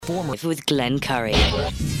Former with Glenn Curry.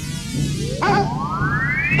 What do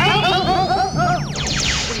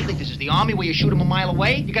you think this is, the army where you shoot them a mile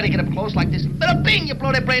away? You gotta get up close like this. Bada bing! You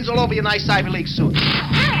blow their brains all over your nice Ivy League suit.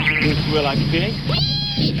 Will I pig?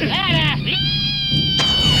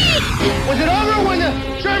 Was it over when the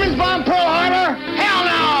Germans bombed Pearl Harbor? Hell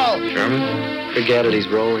no! German? Forget it, he's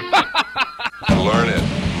rolling. Learn it,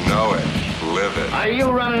 know it, live it. Are you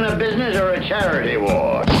running a business or a charity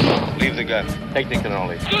war? Leave the gun. Take the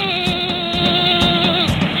cannoli.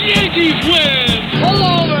 Yankees win! Pull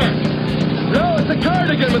over! No, it's a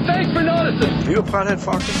cardigan, but thanks for noticing. You a pothead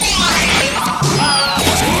fucker?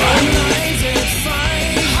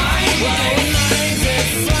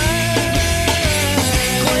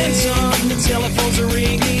 The telephones are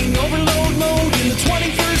ringing, overload mode in the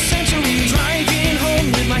 21st century. Driving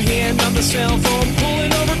home with my hand on the cell phone,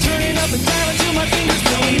 pulling over, turning up and down until my fingers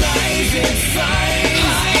go live at 5.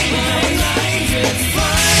 Live at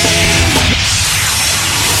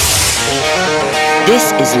 5.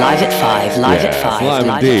 This is Live at 5. Live at 5. Live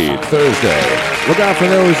Live indeed. at 5. Thursday. Look out for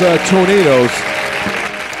those tornadoes.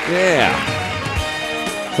 Yeah.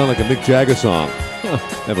 Sound like a Mick Jagger song. Huh,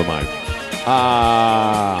 never mind.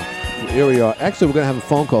 Here we are. Actually, we're going to have a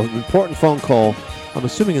phone call, an important phone call, I'm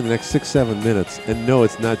assuming in the next 6-7 minutes. And no,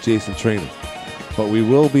 it's not Jason Trainer. But we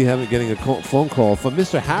will be getting a phone call from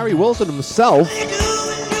Mr. Harry Wilson himself.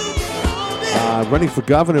 Running for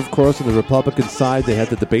governor, of course, on the Republican side. They had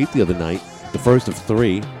the debate the other night, the first of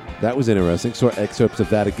 3. That was interesting. Saw excerpts of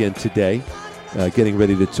that again today. Getting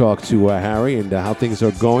ready to talk to Harry and how things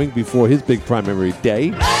are going before his big primary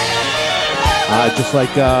day. Just like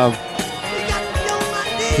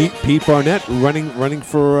Pete Barnett running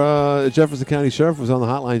for Jefferson County Sheriff was on the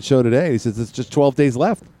Hotline show today. He says it's just 12 days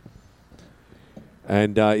left.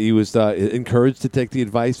 And he was encouraged to take the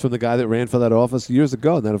advice from the guy that ran for that office years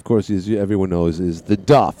ago. And that, of course, everyone knows, is the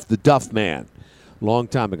Duff man, long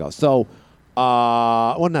time ago. So,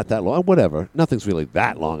 well, not that long, whatever. Nothing's really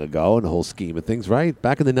that long ago in the whole scheme of things, right?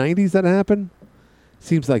 Back in the 90s that happened?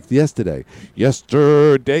 Seems like yesterday.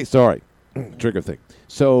 Sorry, trigger thing.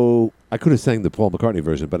 So I could have sang the Paul McCartney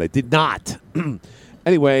version, but I did not.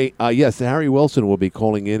 Anyway, yes, Harry Wilson will be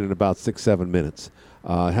calling in about 6-7 minutes.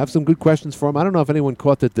 Have some good questions for him. I don't know if anyone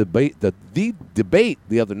caught the debate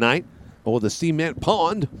the other night, or the cement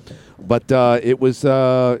pond, but it was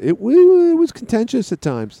contentious at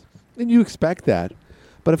times, and you expect that.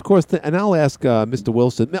 But of course, and I'll ask Mr.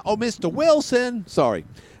 Wilson. Oh, Mr. Wilson, sorry.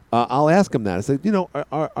 I'll ask him that. I said,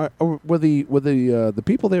 were the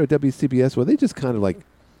people there at WCBS, were they just kind of like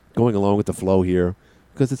going along with the flow here?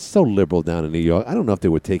 Because it's so liberal down in New York. I don't know if they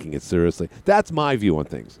were taking it seriously. That's my view on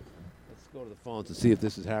things. Let's go to the phones and see if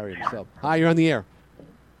this is Harry himself. Hi, you're on the air.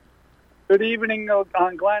 Good evening,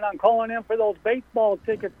 Glenn. I'm calling in for those baseball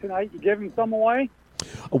tickets tonight. You giving some away?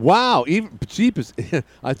 Wow. Even cheapest.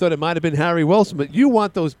 I thought it might have been Harry Wilson, but you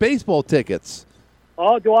want those baseball tickets.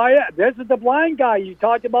 Oh, do I? This is the blind guy. You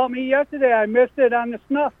talked about me yesterday. I missed it on the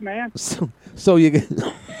snuff, man. So you,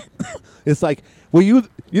 it's like, well,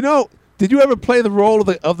 did you ever play the role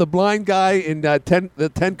of the blind guy in the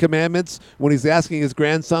Ten Commandments when he's asking his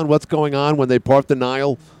grandson what's going on when they part the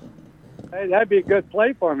Nile? Hey, that'd be a good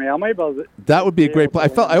play for me. I'm able to. That would be a great play.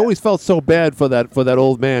 I always felt so bad for that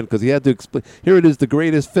old man because he had to explain. Here it is, the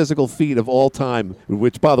greatest physical feat of all time,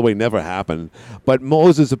 which, by the way, never happened. But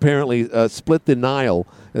Moses apparently split the Nile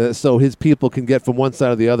so his people can get from one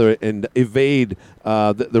side or the other and evade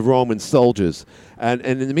the Roman soldiers. And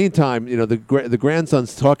in the meantime, the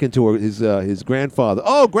grandson's talking to his grandfather.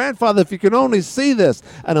 Oh, grandfather, if you can only see this.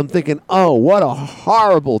 And I'm thinking, oh, what a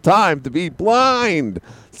horrible time to be blind.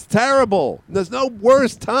 It's terrible. There's no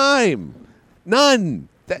worse time. None.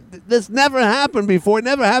 This never happened before. It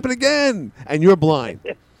never happened again. And you're blind.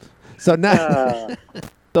 So now,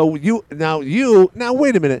 now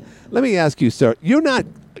wait a minute. Let me ask you, sir. You're not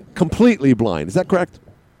completely blind. Is that correct?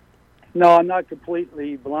 No, I'm not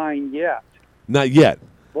completely blind yet. Not yet.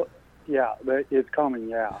 Well, yeah, but it's coming.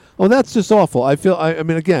 Yeah. Oh, that's just awful. I feel. I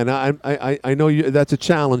mean, again, I know that's a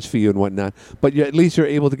challenge for you and whatnot, but at least you're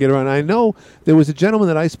able to get around. I know there was a gentleman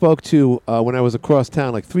that I spoke to when I was across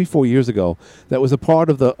town, like 3-4 years ago, that was a part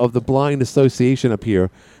of the Blind Association up here,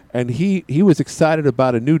 and he was excited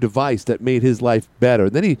about a new device that made his life better.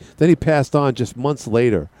 And then he passed on just months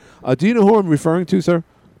later. Do you know who I'm referring to, sir?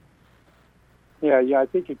 Yeah. I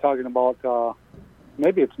think you're talking about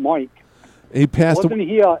maybe it's Mike. He passed. Wasn't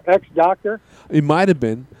he an ex-doctor? He might have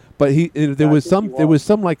been, but there was some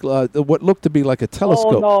like what looked to be like a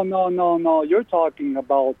telescope. Oh no! You're talking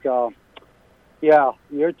about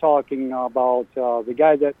you're talking about the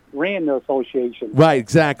guy that ran the association. Right,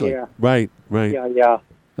 exactly. Yeah. Right. Yeah.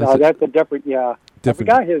 No, that's a different. Yeah. different.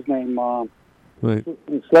 I forgot his name. Right.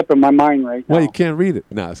 It's slipping my mind right now. Well, you can't read it.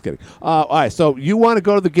 No, just kidding. All right, so you want to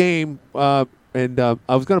go to the game, and I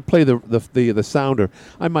was going to play the sounder.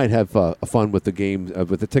 I might have fun with the game,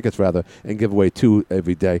 with the tickets rather, and give away 2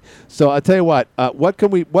 every day. So I'll tell you what. What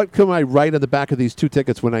can I write on the back of these 2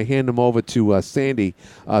 tickets when I hand them over to Sandy,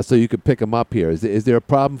 so you can pick them up here? Is there a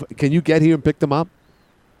problem? Can you get here and pick them up?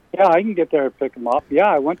 Yeah, I can get there and pick them up. Yeah,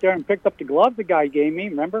 I went there and picked up the glove the guy gave me.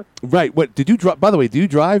 Remember? Right. What did you drive? By the way, do you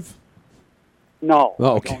drive? No,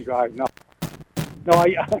 Oh, okay. I don't drive. No,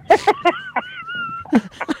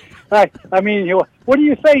 I mean, what are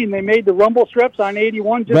you saying? They made the rumble strips on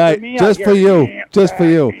 81 just right, for me? just for you. Just for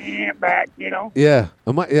you. Back, you know? Yeah.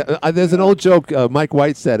 There's an old joke. Mike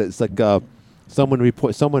White said it. It's like someone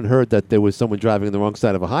heard that there was someone driving on the wrong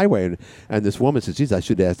side of a highway, and this woman says, "Geez, I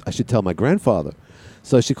should tell my grandfather."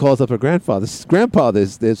 So she calls up her grandfather. Grandpa,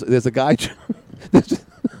 there's a guy. There's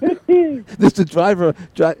a driver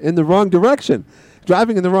in the wrong direction,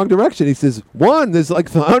 driving in the wrong direction. He says, there's like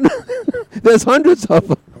there's hundreds of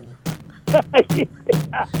them. That's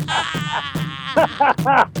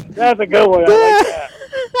a good one. I like that.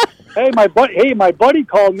 Hey, my buddy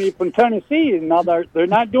called me from Tennessee, and now they're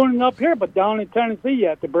not doing it up here, but down in Tennessee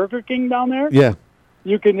at the Burger King down there. Yeah.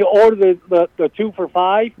 You can order the 2 for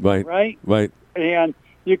 $5. Right. Right. And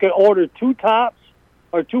you can order 2 tops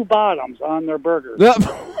or 2 bottoms on their burgers. Yep.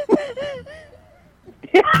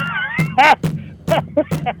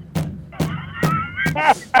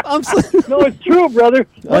 No, it's true, brother.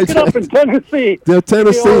 Look it up in Tennessee.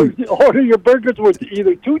 Tennessee. Order your burgers with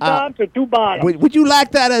either 2 tops or 2 bottoms. Would you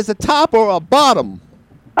like that as a top or a bottom?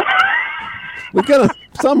 We're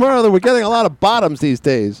getting a lot of bottoms these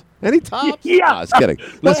days. Any tops? Yeah. No, I was kidding.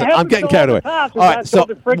 Listen, I'm getting carried away. All right, so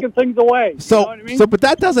the freaking things away. So, you know what I mean? but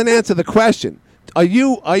that doesn't answer the question. Are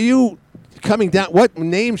you coming down? What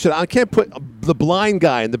name should I can't put the blind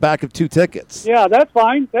guy in the back of 2 tickets? Yeah, that's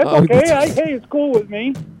fine. That's Oh, okay. Hey, it's cool with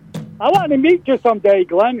me. I want to meet you someday,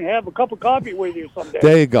 Glenn, and have a cup of coffee with you someday.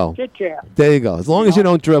 There you go. Chit chat. There you go. As long as you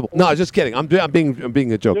don't dribble. No, just kidding. I'm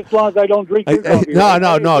being a joke. Just as long as I don't drink your coffee.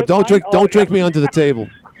 No. Hey, Don't drink me under the table.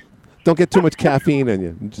 Don't get too much caffeine in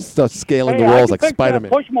you. Just start scaling the walls like Spider-Man.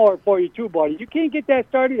 Push more for you too, buddy. You can't get that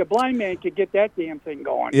started. A blind man can get that damn thing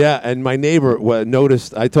going. Yeah, and my neighbor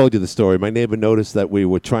noticed. I told you the story. My neighbor noticed that we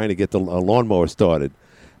were trying to get the lawnmower started,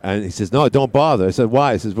 and he says, "No, don't bother." I said,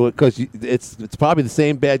 "Why?" He says, "Well, because it's probably the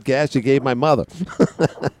same bad gas you gave my mother,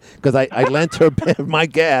 because I lent her my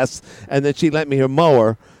gas, and then she lent me her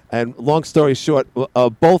mower." And long story short,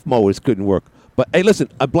 both mowers couldn't work. But hey, listen,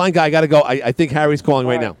 a blind guy, I got to go. I think Harry's calling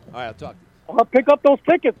right now. All right, I'll talk to you. I'll pick up those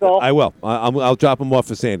tickets, though. I will. I'll drop them off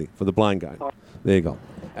for Sandy, for the blind guy. There you go.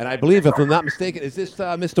 And I believe, if I'm not mistaken, is this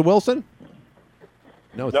Mr. Wilson?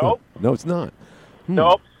 No, it's not. No, it's not.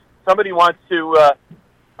 Nope. Somebody wants to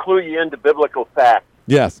clue you into biblical facts.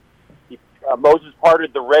 Yes. Moses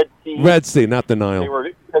parted the Red Sea. Red Sea, not the Nile. They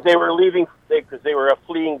were leaving because they were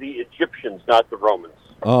fleeing the Egyptians, not the Romans.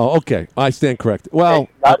 Oh, okay. I stand corrected. Well,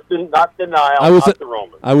 not the Nile, not the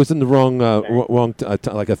Romans. I was in the wrong,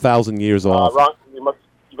 like 1,000 years off. Wrong. You must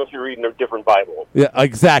be reading a different Bible. Yeah,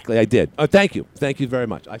 exactly. I did. Thank you. Thank you very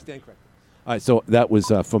much. I stand corrected. All right, so that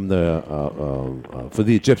was from the for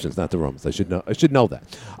the Egyptians, not the Romans. I should know that.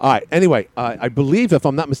 All right. Anyway, I believe, if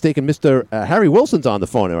I'm not mistaken, Mr. Harry Wilson's on the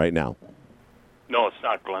phone right now. No, it's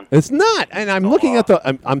not, Glenn. It's not, and I'm looking at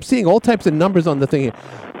I'm seeing all types of numbers on the thing here.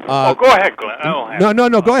 Go ahead, Glenn.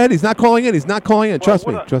 No. Go ahead. He's not calling in. Trust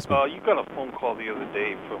me. Trust me. You got a phone call the other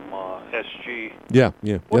day from SG. Yeah.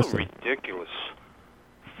 What Yes, a ridiculous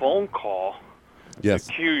phone call. Yes.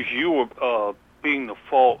 Accuse you of being the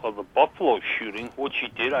fault of the Buffalo shooting, which he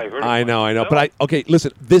did. I heard. I know. But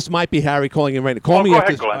listen. This might be Harry calling in right now. Call me. Go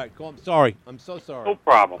ahead, Glenn. All right, I'm sorry. I'm so sorry. No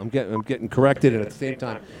problem. I'm getting corrected, and at the same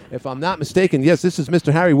time, if I'm not mistaken, yes, this is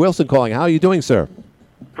Mr. Harry Wilson calling. How are you doing, sir?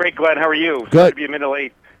 Great, Glenn. How are you? Good. Sorry to be a minute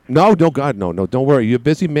late. No, God, no. Don't worry. You're a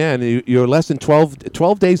busy man. You're less than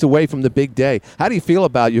 12 days away from the big day. How do you feel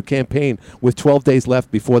about your campaign with 12 days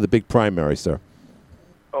left before the big primary, sir?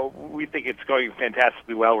 Oh, we think it's going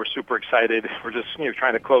fantastically well. We're super excited. We're just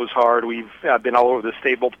trying to close hard. We've been all over the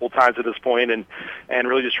state multiple times at this point, and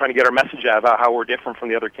really just trying to get our message out about how we're different from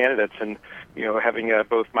the other candidates. And having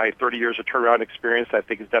both my 30 years of turnaround experience, I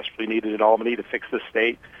think is desperately needed in Albany to fix this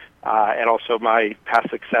state. And also my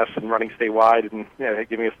past success in running statewide and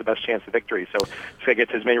giving us the best chance of victory. So it's going to get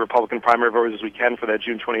to as many Republican primary voters as we can for that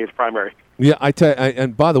June 28th primary. Yeah,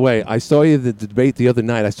 and by the way, I saw you the debate the other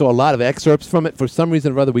night. I saw a lot of excerpts from it. For some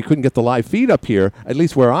reason or other, we couldn't get the live feed up here, at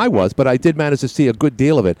least where I was, but I did manage to see a good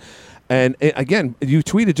deal of it. And again, you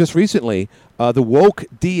tweeted just recently, the woke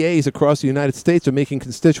DAs across the United States are making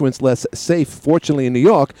constituents less safe. Fortunately, in New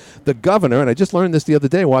York, the governor, and I just learned this the other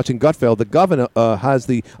day watching Gutfeld, the governor has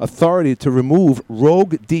the authority to remove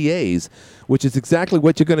rogue DAs, which is exactly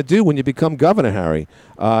what you're going to do when you become governor, Harry.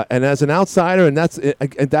 And as an outsider, and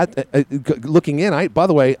looking in, by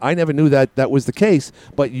the way, I never knew that was the case,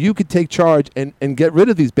 but you could take charge and get rid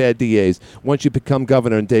of these bad DAs once you become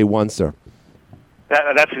governor on day one, sir.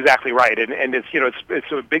 That's exactly right, and it's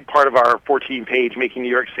it's a big part of our 14-page Making New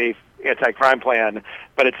York Safe anti-crime plan,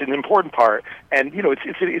 but it's an important part, and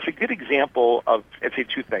it's a good example of, I'd say,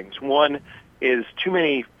 two things. One is too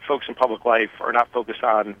many folks in public life are not focused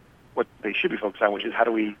on what they should be focused on, which is how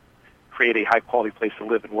do we create a high-quality place to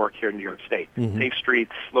live and work here in New York State. Mm-hmm. Safe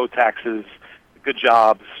streets, low taxes, good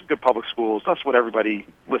jobs, good public schools. That's what everybody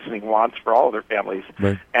listening wants for all of their families.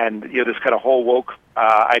 Right. And this kind of whole woke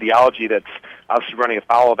ideology that's obviously running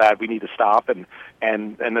afoul of that, we need to stop. And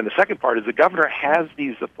then the second part is the governor has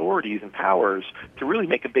these authorities and powers to really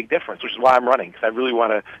make a big difference, which is why I'm running, because I really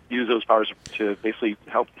want to use those powers to basically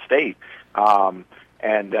help the state.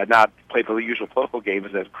 And not play the usual political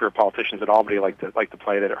games that career politicians in Albany like to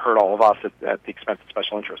play that hurt all of us at the expense of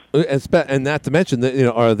special interests. And not to mention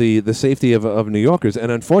that are the safety of New Yorkers.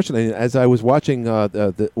 And unfortunately, as I was watching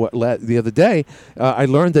the other day, I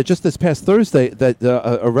learned that just this past Thursday that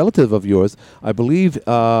a relative of yours, I believe,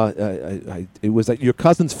 it was that your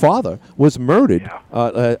cousin's father was murdered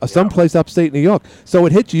someplace upstate New York. So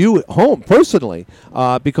it hit you home personally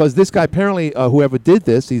because this guy apparently, whoever did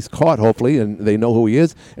this, he's caught hopefully, and they know who he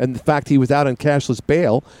is. And in fact, he was out on cashless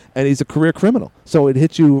bail, and he's a career criminal. So it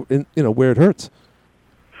hits you, where it hurts.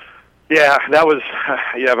 Yeah, that was.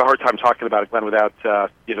 You have a hard time talking about it, Glenn, without kind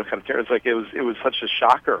of tears. Like it was such a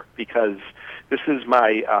shocker because this is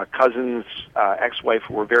my cousin's ex-wife,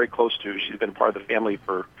 who we're very close to. She's been part of the family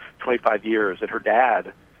for 25 years, and her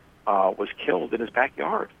dad was killed in his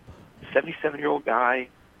backyard. 77-year-old guy,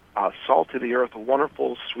 salt to the earth, a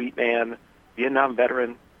wonderful, sweet man, Vietnam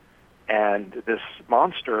veteran. And this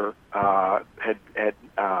monster had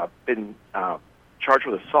been charged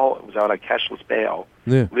with assault. It was out on cashless bail.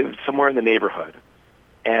 Yeah. Lived somewhere in the neighborhood,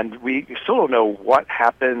 and we still don't know what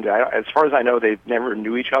happened. As far as I know, they never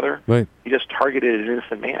knew each other. Right. He just targeted an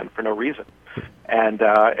innocent man for no reason, and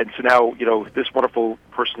so now this wonderful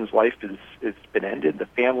person's life is been ended. The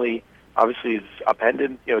family obviously is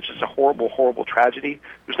upended. It's just a horrible, horrible tragedy.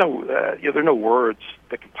 There's no there are no words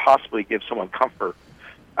that can possibly give someone comfort.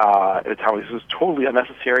 At a time this was totally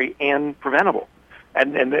unnecessary and preventable,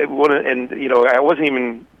 and I wasn't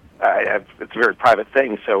even. It's a very private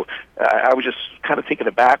thing, so I was just kind of taken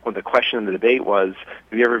aback when the question in the debate was,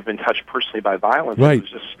 "Have you ever been touched personally by violence?" Right. It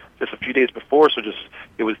was just a few days before, so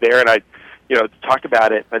it was there, and I, talked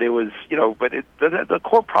about it, but it was, but the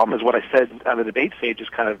core problem is what I said on the debate stage is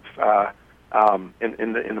kind of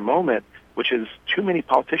in the moment. Which is too many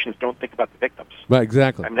politicians don't think about the victims. Right,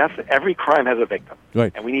 exactly. I mean, every crime has a victim.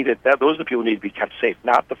 Right. And we need those are the people who need to be kept safe,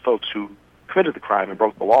 not the folks who committed the crime and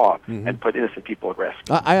broke the law and put innocent people at risk.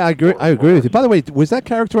 I agree. I agree with you. By the way, was that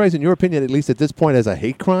characterized, in your opinion, at least at this point, as a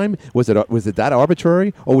hate crime? Was it that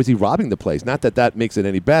arbitrary, or was he robbing the place? Not that makes it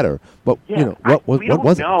any better, but what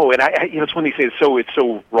was it? No, and it's when they say it's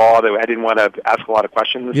so raw that I didn't want to ask a lot of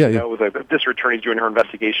questions. With this attorney's doing her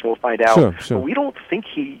investigation, we'll find out. Sure. But we don't think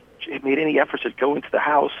he made any efforts to go into the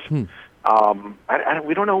house. We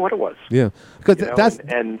don't know what it was. Yeah, because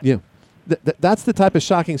that's the type of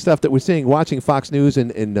shocking stuff that we're seeing watching Fox News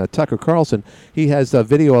and Tucker Carlson. He has a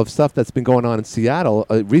video of stuff that's been going on in Seattle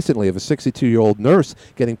recently of a 62-year-old nurse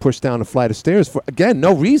getting pushed down a flight of stairs for, again,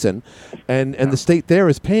 no reason, and the state there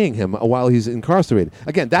is paying him while he's incarcerated.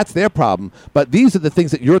 Again, that's their problem, but these are the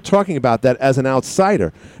things that you're talking about that as an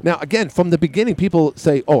outsider. Now, again, from the beginning, people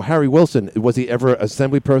say, oh, Harry Wilson, was he ever an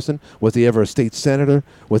assembly person? Was he ever a state senator?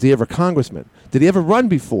 Was he ever a congressman? Did he ever run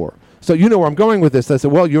before? So you know where I'm going with this. I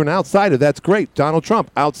said, well, you're an outsider. That's great. Donald Trump,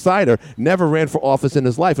 outsider, never ran for office in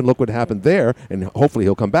his life, and look what happened there, and hopefully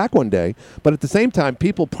he'll come back one day. But at the same time,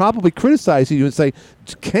 people probably criticize you and say,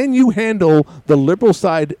 can you handle the liberal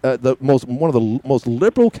side, one of the most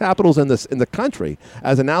liberal capitals in the country,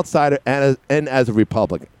 as an outsider and as a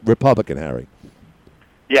Republican, Harry?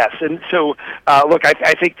 Yes, and so, look,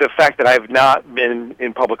 I think the fact that I've not been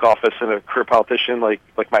in public office and a career politician like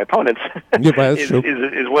my opponents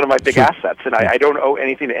is one of my big assets. And I don't owe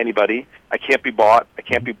anything to anybody. I can't be bought. I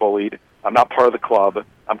can't be bullied. I'm not part of the club.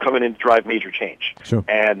 I'm coming in to drive major change. Sure.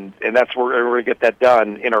 And that's where we're going to get that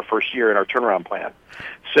done in our first year in our turnaround plan.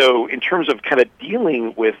 So in terms of kind of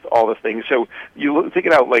dealing with all the things, so you think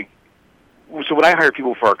about, like, so when I hire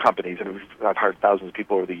people for our companies, and I've hired thousands of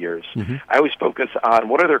people over the years, I always focus on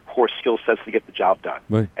what are their core skill sets to get the job done.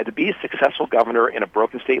 Right. And to be a successful governor in a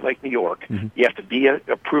broken state like New York, you have to be a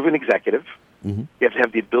proven executive. You have to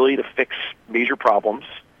have the ability to fix major problems,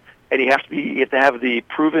 and you have to have the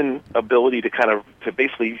proven ability to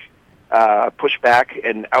basically push back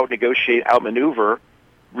and out-negotiate, out-maneuver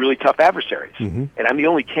really tough adversaries. And I'm the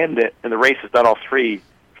only candidate in the race that's done all three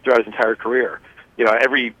throughout his entire career.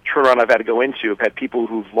 Every turnaround I've had to go into, I've had people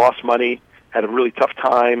who've lost money, had a really tough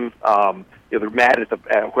time. They're mad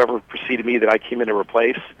at whoever preceded me that I came in to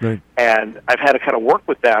replace. Right. And I've had to kind of work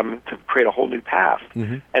with them to create a whole new path.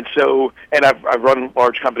 And I've run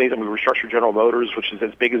large companies. We restructured General Motors, which is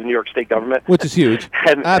as big as the New York State government. Which is huge.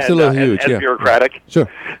 Absolutely huge, and bureaucratic. Sure.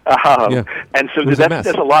 And so that's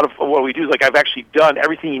a lot of what we do. Is I've actually done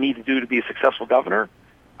everything you need to do to be a successful governor.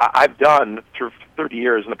 I've done through 30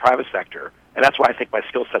 years in the private sector. And that's why I think my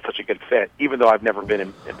skill set's such a good fit, even though I've never been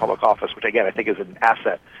in public office, which, again, I think is an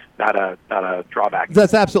asset, not a drawback.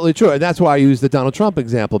 That's absolutely true. And that's why I use the Donald Trump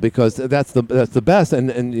example, because that's the best,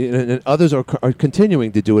 and others are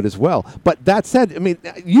continuing to do it as well. But that said, I mean,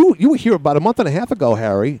 you were here about a month and a half ago,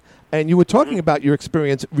 Harry, and you were talking about your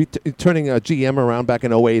experience turning a GM around back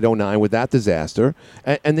in 08, 09 with that disaster.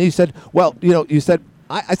 And then you said,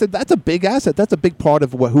 I said, that's a big asset. That's a big part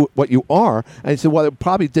of what you are. And he said, well, it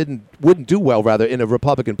probably wouldn't do well, rather, in a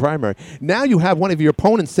Republican primary. Now you have one of your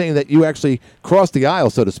opponents saying that you actually crossed the aisle,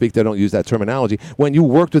 so to speak. They don't use that terminology. When you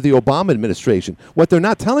worked with the Obama administration, what they're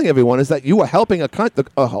not telling everyone is that you were helping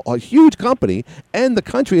a huge company and the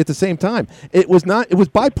country at the same time. It was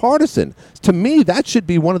bipartisan. To me, that should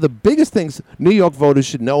be one of the biggest things New York voters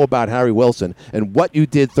should know about Harry Wilson and what you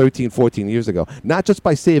did 13, 14 years ago. Not just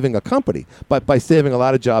by saving a company, but by saving a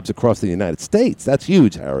lot of jobs across the United States. That's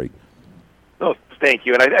huge, Harry. Oh, thank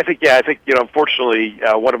you. And I think, unfortunately,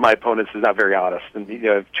 one of my opponents is not very honest. And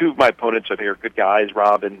two of my opponents are good guys,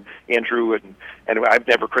 Rob and Andrew, and I've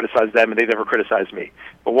never criticized them, and they've never criticized me.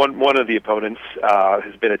 But one of the opponents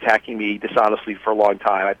has been attacking me dishonestly for a long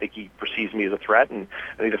time. I think he perceives me as a threat, and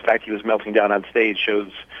I think the fact he was melting down on stage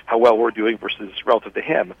shows how well we're doing versus relative to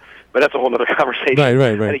him. But that's a whole other conversation.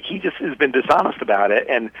 Right. I think he just has been dishonest about it,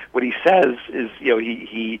 and what he says is,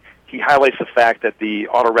 he highlights the fact that the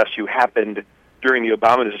auto rescue happened during the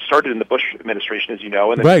Obama. It started in the Bush administration, as you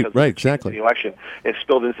know, and then exactly. The election, it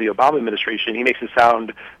spilled into the Obama administration. He makes it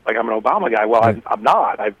sound like I'm an Obama guy. Well, I'm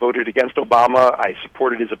not. I voted against Obama. I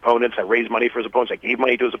supported his opponents. I raised money for his opponents. I gave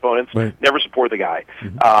money to his opponents. Never supported the guy.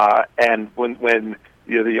 And when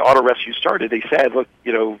the auto rescue started, they said, look,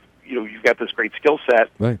 you've got this great skill set.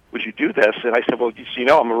 Would you do this? And I said, well,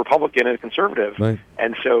 I'm a Republican and a conservative.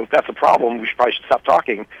 And so if that's a problem, we probably should stop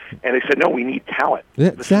talking. And they said, no, we need talent.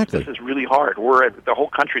 Exactly. This is really hard. The whole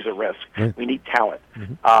country's at risk. We need talent.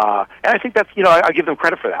 And I think that's, I give them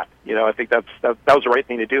credit for that. I think that was the right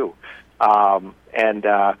thing to do. But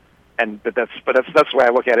that's the way I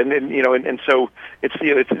look at it. And so it's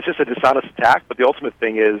just a dishonest attack. But the ultimate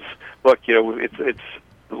thing is, look, it's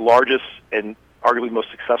the largest and arguably most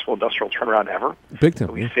successful industrial turnaround ever. Big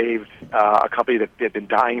time. We saved a company that had been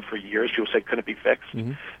dying for years. People said couldn't be fixed.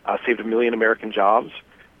 Saved 1 million American jobs.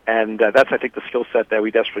 And that's, I think, the skill set that we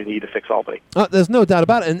desperately need to fix Albany. There's no doubt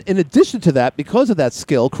about it. And in addition to that, because of that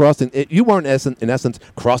skill, you weren't, in essence,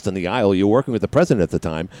 crossing the aisle. You were working with the president at the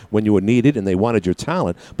time when you were needed and they wanted your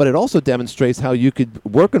talent. But it also demonstrates how you could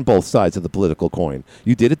work on both sides of the political coin.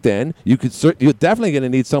 You did it then. You're definitely going to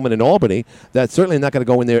need someone in Albany that's certainly not going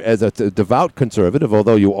to go in there as a devout conservative,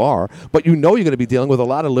 although you are. But you're going to be dealing with a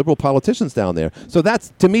lot of liberal politicians down there. So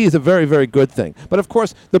that, to me, is a very, very good thing. But, of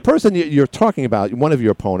course, the person you're talking about, one of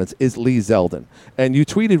your opponents, is Lee Zeldin. And you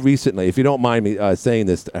tweeted recently, if you don't mind me saying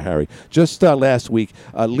this, Harry, just last week,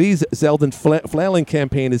 Lee's Zeldin flailing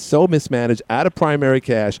campaign is so mismanaged, out of primary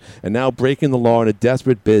cash, and now breaking the law in a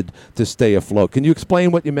desperate bid to stay afloat. Can you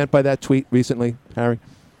explain what you meant by that tweet recently, Harry?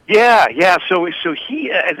 Yeah. So he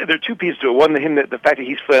there are two pieces to it. One, the fact that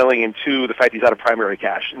he's flailing, and two, the fact he's out of primary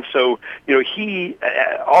cash. And so he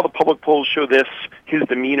all the public polls show this. His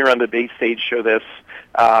demeanor on the debate stage show this.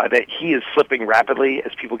 That he is slipping rapidly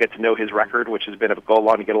as people get to know his record, which has been a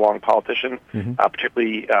go-along-to-get-along politician,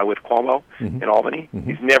 particularly with Cuomo in Albany.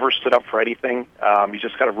 He's never stood up for anything. He's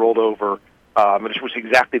just kind of rolled over, which was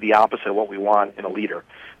exactly the opposite of what we want in a leader.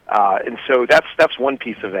 And so that's one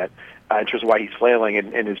piece of it in terms of why he's flailing,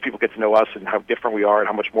 and as people get to know us and how different we are and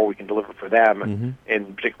how much more we can deliver for them,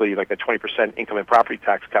 and particularly like the 20% income and property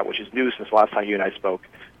tax cut, which is new since the last time you and I spoke.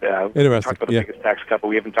 Interesting. talked about the biggest tax cut, but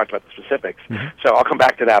we haven't talked about the specifics. So I'll come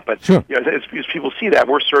back to that. But sure. As people see that,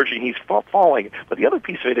 we're surging, he's falling. But the other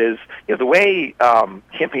piece of it is, the way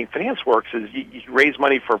campaign finance works is you raise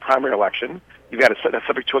money for a primary election. You've got that's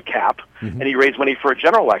subject to a cap, and you raise money for a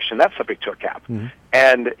general election. That's subject to a cap.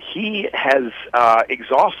 And he has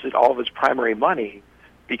exhausted all of his primary money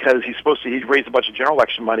because he raised a bunch of general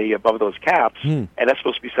election money above those caps, and that's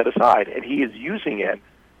supposed to be set aside. And he is using it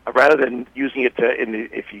rather than using it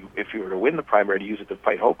if you were to win the primary, to use it to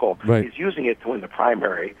fight Hochul. Right. He's using it to win the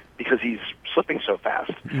primary because he's slipping so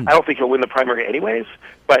fast. I don't think he'll win the primary anyways,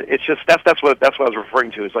 but it's just that's what I was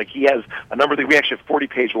referring to. Is like he has a number that we actually have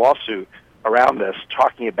 40-page lawsuit around this,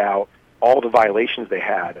 talking about all the violations they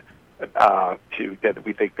had that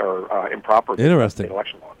we think are improper. Interesting. In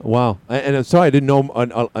election law. Wow. And I'm sorry, I didn't know.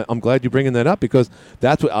 I'm glad you're bringing that up because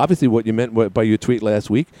that's obviously what you meant by your tweet last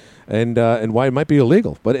week, and why it might be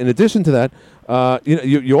illegal. But in addition to that,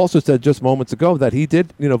 you also said just moments ago that he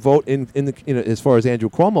did vote in the as far as Andrew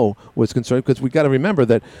Cuomo was concerned, because we got to remember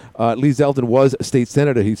that Lee Zeldin was a state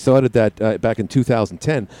senator. He started that back in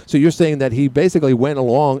 2010. So you're saying that he basically went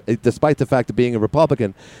along, despite the fact of being a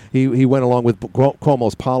Republican, he went along with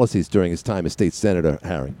Cuomo's policies during his time as state senator,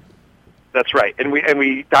 Harry. That's right, and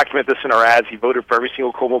we document this in our ads. He voted for every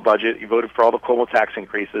single Cuomo budget. He voted for all the Cuomo tax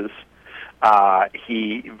increases.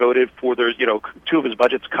 He voted for two of his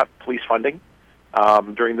budgets cut police funding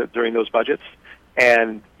during those budgets,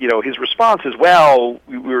 and his response is, well,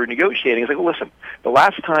 we were negotiating. He's like, well, listen, the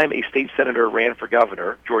last time a state senator ran for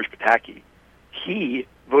governor, George Pataki, he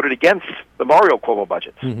voted against the Mario Cuomo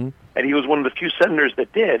budgets. And he was one of the few senators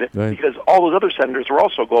that did, because all those other senators were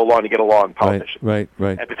also go along to get along politicians. Right.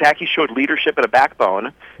 And Pataki showed leadership and a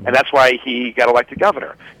backbone, and that's why he got elected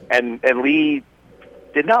governor. And Lee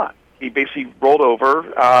did not. He basically rolled over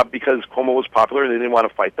because Cuomo was popular and they didn't want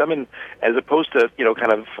to fight them, and as opposed to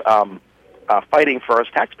fighting for us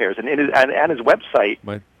taxpayers. And on his website,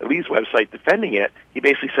 Lee's website, defending it, he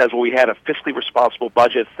basically says, well, we had a fiscally responsible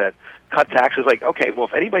budget that cut taxes. Like, okay, well,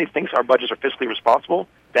 if anybody thinks our budgets are fiscally responsible,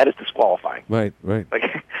 that is disqualifying. Right.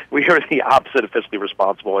 Like, we are the opposite of fiscally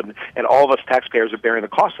responsible, and all of us taxpayers are bearing the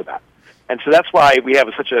cost of that. And so that's why we have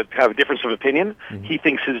such a kind of difference of opinion. He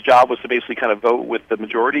thinks his job was to basically kind of vote with the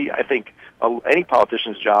majority. I think any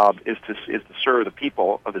politician's job is to serve the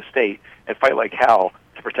people of the state and fight like hell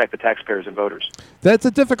to protect the taxpayers and voters. That's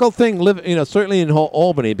a difficult thing, certainly in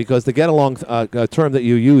Albany, because the get-along term that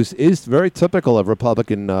you use is very typical of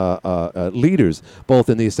Republican leaders, both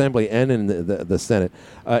in the Assembly and in the Senate,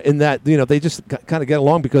 in that they just kind of get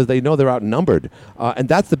along because they know they're outnumbered. And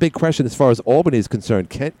that's the big question as far as Albany is concerned.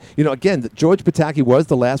 Again, George Pataki was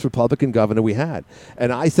the last Republican governor we had.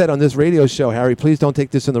 And I said on this radio show, Harry, please don't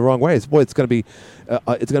take this in the wrong way. It's going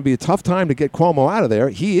to be a tough time to get Cuomo out of there.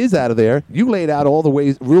 He is out of there. You laid out all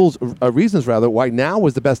the reasons why now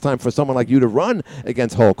was the best time for someone like you to run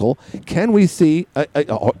against Hochul. Can we see,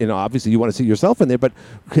 obviously you want to see yourself in there, but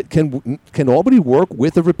can Albany work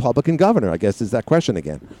with a Republican governor, I guess is that question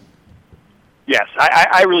again. Yes,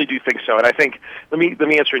 I really do think so, and I think let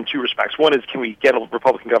me answer in two respects. One is, can we get a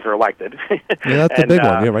Republican governor elected? Yeah, that's the big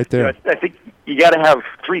one. Yeah, right there. I think you got to have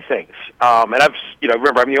three things. And I've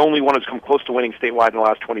remember, I'm the only one who's come close to winning statewide in the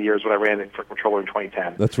last 20 years when I ran for controller in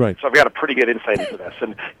 2010. That's right. So I've got a pretty good insight into this.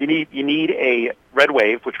 And you need a red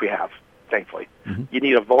wave, which we have, thankfully. You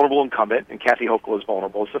need a vulnerable incumbent, and Kathy Hochul is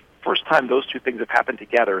vulnerable. It's the first time those two things have happened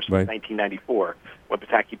together since 1994, when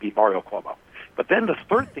Pataki beat Mario Cuomo. But then the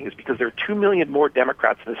third thing is because there are 2 million more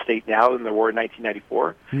Democrats in the state now than there were in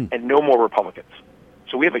 1994, and no more Republicans.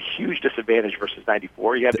 So we have a huge disadvantage versus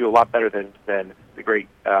 94. You have to do a lot better than the great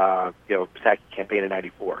Pataki campaign in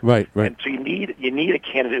 94. Right. And so you need a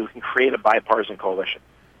candidate who can create a bipartisan coalition.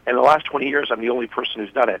 And in the last 20 years, I'm the only person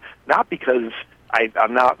who's done it. Not because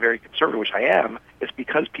I'm not very conservative, which I am. It's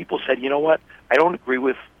because people said, you know what, I don't agree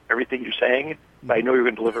with everything you're saying, but I know you're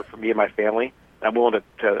going to deliver for me and my family. I'm willing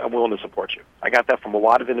to support you. I got that from a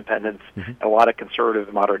lot of independents and a lot of conservative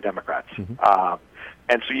and moderate Democrats.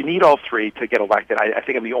 And so you need all three to get elected. I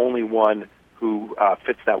think I'm the only one who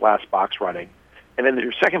fits that last box running. And then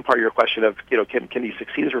the second part of your question of, can he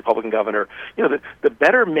succeed as a Republican governor? The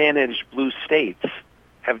better managed blue states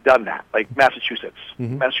have done that, like Massachusetts.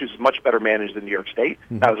 Massachusetts is much better managed than New York State.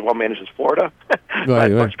 Not as well managed as Florida,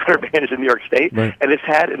 but much better managed than New York State. And it's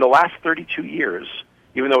had, in the last 32 years,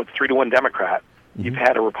 even though it's 3-1 Democrat, you've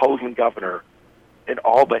had a Republican governor in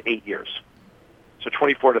all but 8 years. So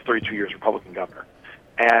 24 to 32 years Republican governor.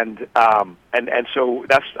 And so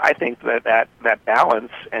that's, I think that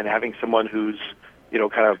balance, and having someone who's,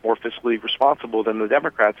 kind of more fiscally responsible than the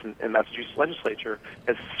Democrats in Massachusetts legislature,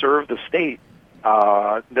 has served the state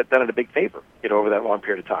done it a big favor, over that long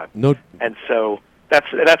period of time. No. And so that's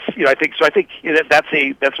I think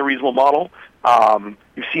that's a reasonable model.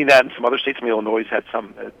 You've seen that in some other states. Illinois had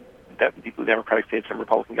some deeply Democratic states and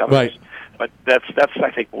Republican governors. Right. But that's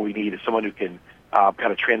I think what we need is someone who can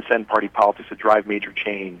kind of transcend party politics to drive major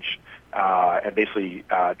change. And basically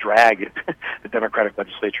drag the Democratic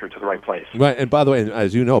legislature to the right place. Right, and by the way,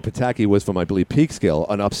 as you know, Pataki was from, I believe, Peekskill,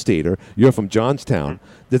 an upstater. You're from Johnstown.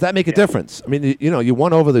 Does that make a difference? I mean, you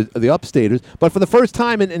won over the upstaters, but for the first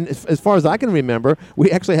time, in as far as I can remember,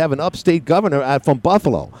 we actually have an upstate governor from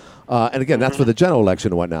Buffalo. And again, that's for the general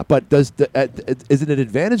election and whatnot. But is it an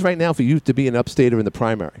advantage right now for you to be an upstater in the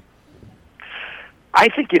primary? I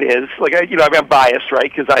think it is. I'm biased,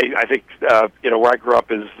 right? Because I think where I grew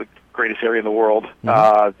up is the greatest area in the world, and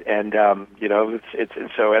I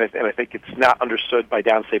think it's not understood by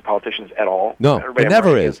downstate politicians at all. No, Everybody it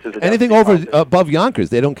never is. Anything above Yonkers,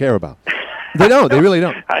 they don't care about. They don't. They really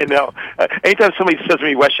don't. I know. Anytime somebody says to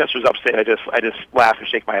me Westchester's upstate, I just laugh and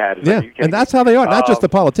shake my head. And that's how they are. Not just the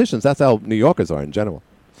politicians. That's how New Yorkers are in general.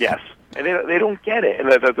 Yes. And they don't get it,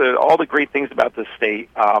 and all the great things about this state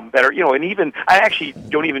that are, and even I actually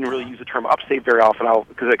don't even really use the term upstate very often,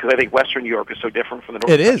 because I think Western New York is so different from the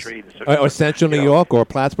Northern Country. Or Central New York or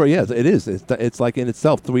Plattsburgh. Yes, it is. It's like in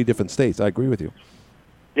itself 3 different states. I agree with you.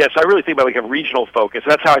 Yes, I really think about a regional focus.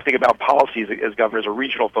 That's how I think about policies as governors, a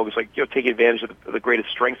regional focus, taking advantage of the greatest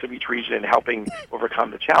strengths of each region and helping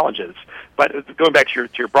overcome the challenges. But going back to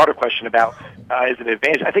your broader question about is it an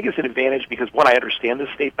advantage, I think it's an advantage because, one, I understand the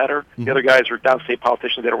state better. The other guys are downstate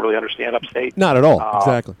politicians; they don't really understand upstate. Not at all.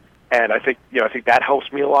 Exactly. And I think that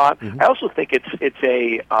helps me a lot. I also think it's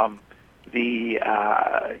a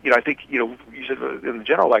I think you said in the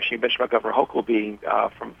general election you mentioned about Governor Hochul being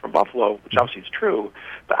from Buffalo, which obviously is true.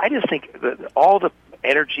 But I just think that all the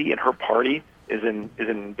energy in her party is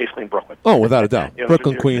basically in Brooklyn. Oh, without a doubt,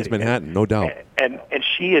 Brooklyn, Queens, Manhattan, no doubt. And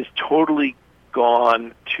she has totally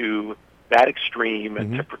gone to that extreme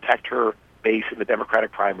to protect her base in the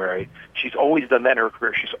Democratic primary. She's always done that in her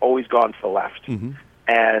career. She's always gone to the left,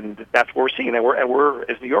 and that's what we're seeing. And we're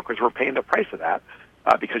as New Yorkers, we're paying the price of that.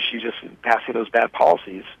 Because she's just passing those bad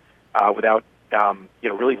policies without,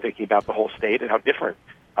 really thinking about the whole state and how different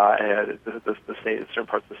the state, certain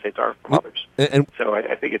parts of the states are from others. And so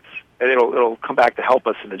I think it'll come back to help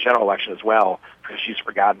us in the general election as well, because she's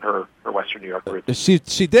forgotten her Western New York roots.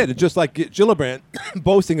 She did, and just like Gillibrand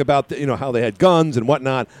boasting about how they had guns and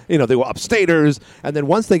whatnot. They were upstaters, and then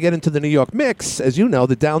once they get into the New York mix, as you know,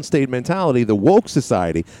 the downstate mentality, the woke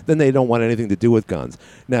society, then they don't want anything to do with guns.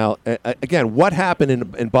 Now, again, what happened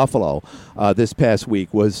in Buffalo this past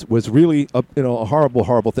week was really a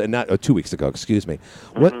horrible thing. Not 2 weeks ago, excuse me.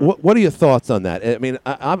 What are your thoughts on that? I mean,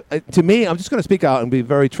 to me, I'm just going to speak out and be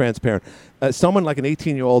very transparent. Someone like an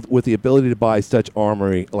 18-year-old with the ability to buy such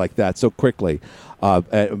armory like that so quickly,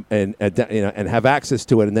 and have access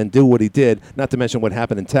to it, and then do what he did. Not to mention what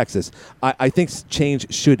happened in Texas. I think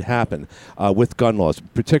change should happen with gun laws,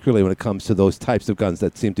 particularly when it comes to those types of guns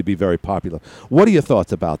that seem to be very popular. What are your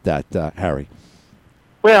thoughts about that, Harry?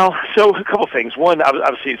 Well, so a couple things. One,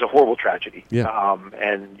 obviously, it's a horrible tragedy. Yeah.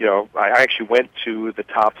 And I actually went to the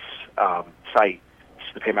Tops site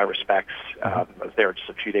to pay my respects. I was there just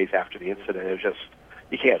a few days after the incident. It was just,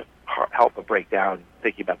 you can't help but break down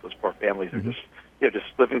thinking about those poor families. They're just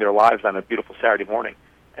living their lives on a beautiful Saturday morning.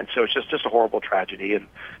 And so it's just a horrible tragedy.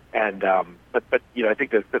 But I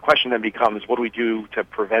think the question then becomes, what do we do to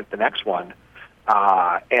prevent the next one?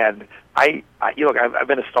 And I've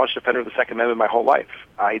been a staunch defender of the Second Amendment my whole life.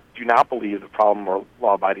 I do not believe the problem are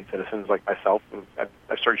law-abiding citizens like myself. I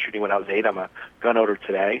started shooting when I was 8. I'm a gun owner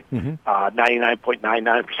today.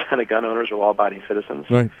 99.99% of gun owners are law-abiding citizens.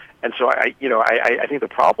 Right. And so I think the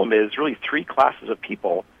problem is really 3 classes of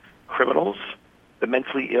people: criminals, the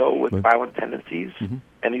mentally ill with violent tendencies,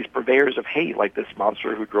 and these purveyors of hate, like this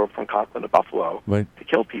monster who drove from Conklin to Buffalo to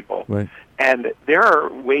kill people. Right. And there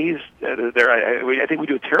are ways. I think we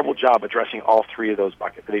do a terrible job addressing all 3 of those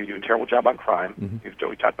buckets. I think we do a terrible job on crime.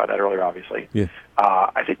 We talked about that earlier, obviously. Yeah.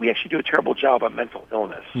 I think we actually do a terrible job on mental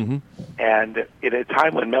illness. And in a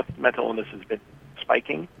time when mental illness has been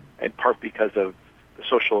spiking, in part because of the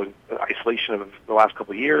social isolation of the last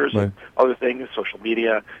couple of years, and other things, social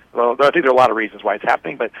media. Well, I think there are a lot of reasons why it's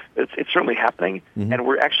happening, but it's certainly happening, and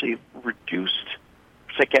we're actually reduced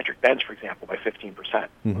psychiatric beds, for example, by 15%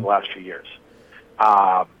 in the last few years,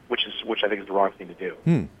 which I think is the wrong thing to do.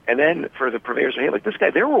 And then for the purveyors of hate, like this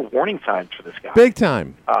guy, there were warning signs for this guy. Big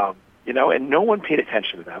time. And no one paid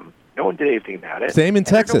attention to them. No one did anything about it. Same in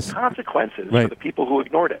Texas. There are no consequences Right. for the people who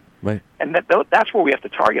ignored it. Right. And that's where we have to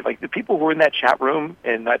target. Like the people who were in that chat room,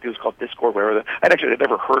 and I think it was called Discord, wherever. I'd actually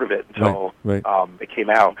never heard of it until Right. it came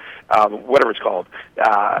out, whatever it's called.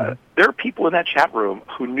 There are people in that chat room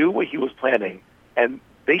who knew what he was planning, and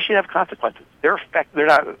they should have consequences. They're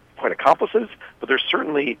not quite accomplices, but there's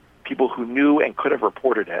certainly people who knew and could have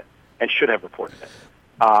reported it and should have reported it.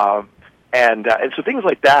 And so things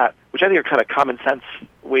like that, which I think are kind of common sense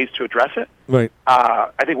ways to address it, Right.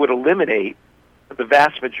 I think would eliminate the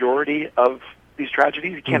vast majority of these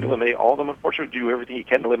tragedies. You can't eliminate all of them, unfortunately. Do everything you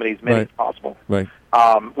can to eliminate as many Right. as possible, Right.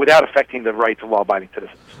 without affecting the rights of law-abiding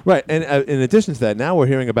citizens. Right, and in addition to that, now we're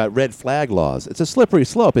hearing about red flag laws. It's a slippery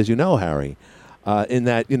slope, as you know, Harry. In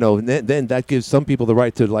that, then that gives some people the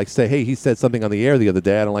right to say, hey, he said something on the air the other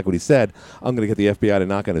day. I don't like what he said. I'm going to get the FBI to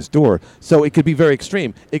knock on his door. So it could be very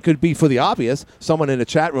extreme. It could be, for the obvious, someone in a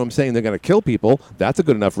chat room saying they're going to kill people. That's a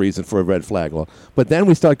good enough reason for a red flag law. But then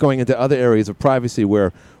we start going into other areas of privacy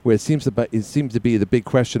where it seems to be the big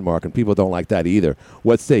question mark, and people don't like that either.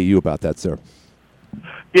 What say you about that, sir?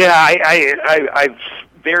 Yeah, I'm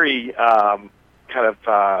very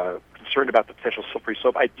concerned about the potential slippery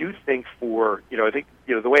slope. I do think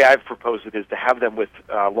the way I've proposed it is to have them with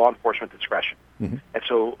law enforcement discretion. Mm-hmm. And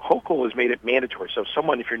so Hochul has made it mandatory. So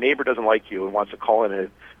if your neighbor doesn't like you and wants to call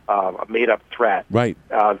in a made-up threat, right?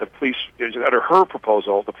 The police, under her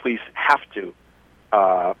proposal, the police have to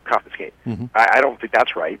confiscate. Mm-hmm. I don't think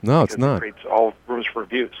that's right. No, it's because not. It creates all rooms for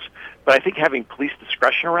abuse. But I think having police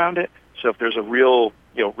discretion around it, so if there's a real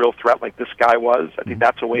threat like this guy was, I think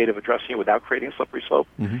that's a way of addressing it without creating a slippery slope.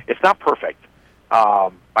 Mm-hmm. It's not perfect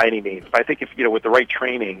by any means, but I think if with the right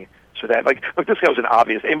training, so that look, this guy was an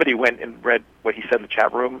obvious. Anybody who went and read what he said in the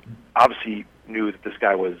chat room obviously knew that this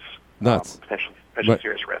guy was nuts, potentially right.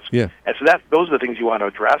 serious risk. Yeah, and so those are the things you want to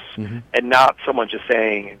address, and not someone just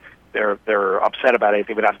saying they're upset about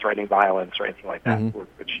anything, but not threatening violence or anything like that.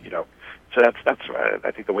 Which So that's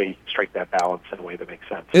I think the way you strike that balance in a way that makes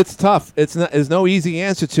sense. It's tough. There's no easy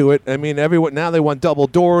answer to it. I mean, everyone now they want double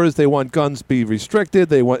doors. They want guns be restricted.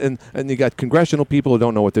 They want and you got congressional people who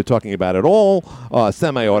don't know what they're talking about at all.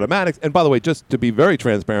 Semi-automatics. And by the way, just to be very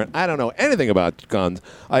transparent, I don't know anything about guns.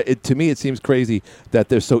 To me, it seems crazy that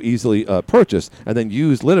they're so easily purchased and then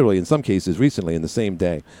used literally in some cases recently in the same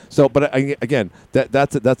day. So, but again,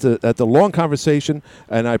 that's a long conversation,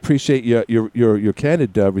 and I appreciate your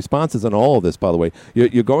candid responses on all of this. By the way,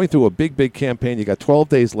 you're going through a big campaign. You got 12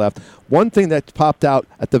 days left. One thing that popped out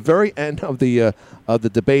at the very end of the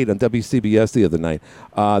debate on WCBS the other night,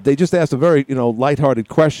 they just asked a very lighthearted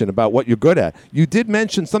question about what you're good at. You did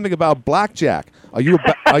mention something about blackjack. Are you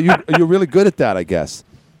really good at that? I guess.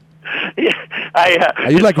 Yeah,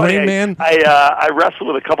 are you like Rain Man? I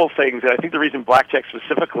wrestle with a couple things, and I think the reason blackjack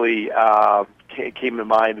specifically came to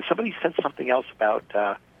mind is somebody said something else about.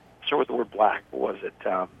 Start with the word black. What was it?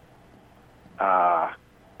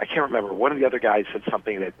 I can't remember. One of the other guys said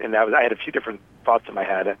something that, and I had a few different thoughts in my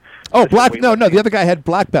head. Oh, black? No. The other guy had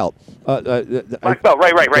black belt. Black belt.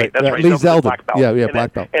 Right. That's right. Lee Zeldin. Black belt. Yeah,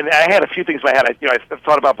 black belt. And I had a few things in my head. I've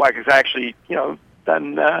thought about black because I actually,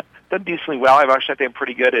 done decently well. I think I'm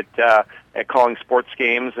pretty good at calling sports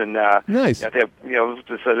games, and nice. I think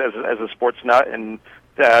just as a sports nut, and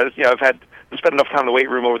I've spent enough time in the weight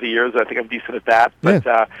room over the years. I think I'm decent at that. But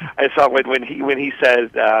I saw when he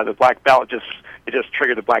said the black belt, it just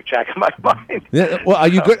triggered the blackjack in my mind. Yeah. Well, are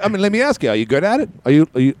you good? I mean, let me ask you: are you good at it? Are you?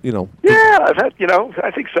 Yeah, I've had.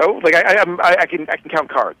 I think so. Like I can count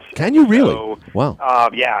cards. Can you really? So, wow.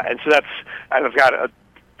 Yeah, and so I've got a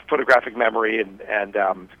photographic memory and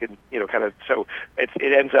kind of so it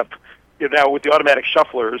ends up. Now with the automatic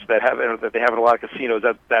shufflers that they have in a lot of casinos,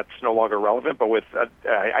 that's no longer relevant. But with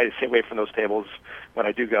I stay away from those tables when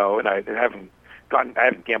I do go, and I haven't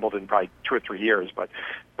gambled in probably 2 or 3 years. But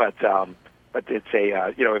it's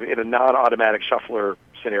in a non-automatic shuffler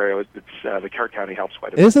scenario, it's the card counting helps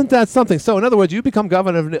quite a bit. Isn't that something? So in other words, you become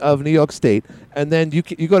governor of New York State, and then you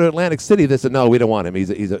go to Atlantic City. They said, no, we don't want him.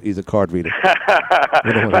 He's a card reader.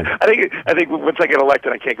 I think once I get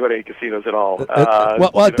elected, I can't go to any casinos at all.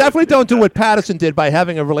 Definitely don't do what Matteson did by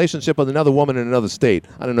having a relationship with another woman in another state.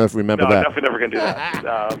 I don't know if you remember that. No, I'm definitely never going to do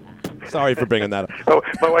that. Sorry for bringing that up. So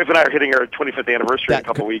my wife and I are hitting our 25th anniversary in a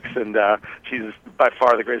couple weeks, and she's by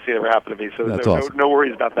far the greatest thing that ever happened to me. So there's awesome. no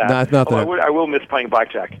worries about that. I will miss playing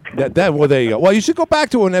blackjack. Well, there you go. Well, you should go back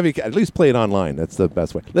to it whenever you can. At least play it online. That's the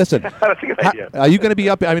best way. Listen, that's a good idea. Are you going to be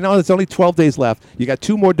up? I mean, no, it's only 12 days left. You got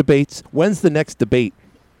 2 more debates. When's the next debate?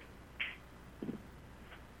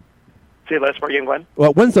 Say the last part again, Glenn.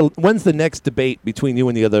 Well, when's the next debate between you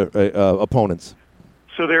and the other opponents?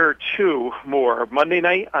 So there are 2 more. Monday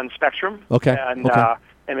night on Spectrum. Okay. And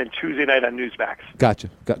and then Tuesday night on Newsmax. Gotcha.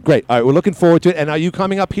 Great. All right, we're looking forward to it. And are you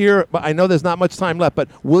coming up here? I know there's not much time left, but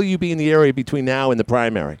will you be in the area between now and the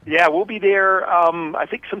primary? Yeah, we'll be there, I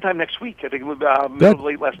think, sometime next week. I think middle to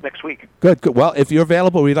late next week. Good. Well, if you're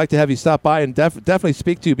available, we'd like to have you stop by and definitely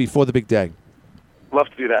speak to you before the big day. Love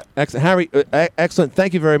to do that. Excellent. Harry, excellent.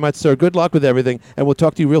 Thank you very much, sir. Good luck with everything, and we'll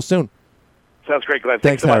talk to you real soon. Sounds great, Glenn.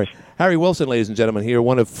 Thanks, so Harry. much. Harry Wilson, ladies and gentlemen, here,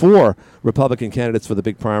 one of 4 Republican candidates for the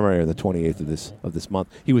big primary on the 28th of this month.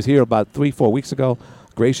 He was here about 3-4 weeks ago.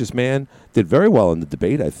 Gracious man, did very well in the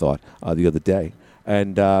debate, I thought, the other day.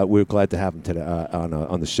 And we're glad to have him today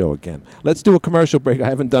on the show again. Let's do a commercial break. I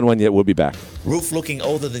haven't done one yet. We'll be back. Roof looking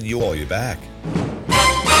older than you are. You're back.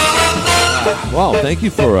 Well, thank you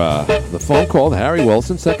for the phone call to Harry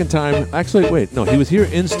Wilson. Second time. Actually, wait. No, he was here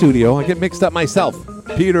in studio. I get mixed up myself.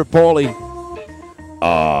 Peter Pauly.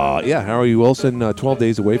 Yeah, Harry Wilson, 12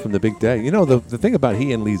 days away from the big day. You know, the thing about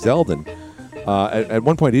he and Lee Zeldin, at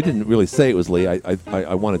one point he didn't really say it was Lee.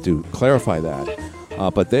 I wanted to clarify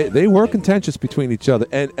that. But they were contentious between each other.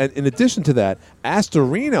 And in addition to that,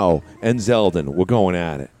 Astorino and Zeldin were going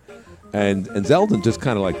at it. And Zeldin just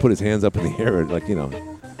kind of like put his hands up in the air, like, you know.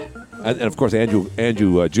 And of course, Andrew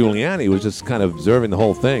Giuliani was just kind of observing the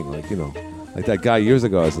whole thing. Like, you know, like that guy years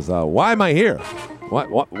ago says, why am I here?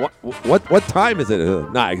 What time is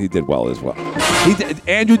it? Nah, he did well as well.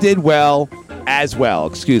 Andrew did well as well.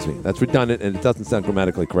 Excuse me. That's redundant, and it doesn't sound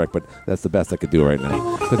grammatically correct, but that's the best I could do right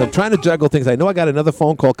now. Because I'm trying to juggle things. I know I got another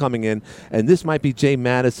phone call coming in, and this might be Jay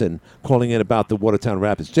Matteson calling in about the Watertown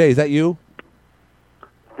Rapids. Jay, is that you?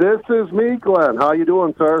 This is me, Glenn. How you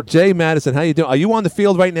doing, sir? Jay Matteson, how you doing? Are you on the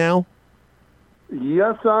field right now?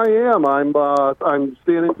 Yes, I am. I'm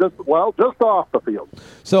standing just off the field.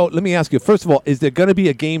 So let me ask you, first of all, is there going to be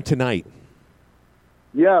a game tonight?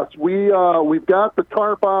 Yes, we've got the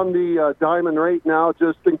tarp on the diamond right now,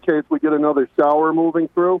 just in case we get another shower moving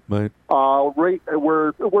through. Right.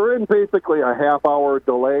 We're in basically a half-hour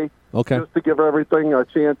delay. Okay. Just to give everything a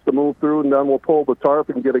chance to move through, and then we'll pull the tarp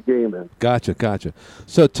and get a game in. Gotcha.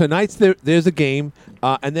 So tonight's there's a game,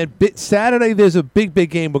 and then Saturday there's a big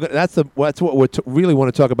game. That's what we really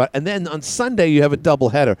want to talk about. And then on Sunday you have a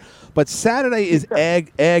doubleheader. But Saturday is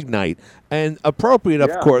Ag Night, and appropriate,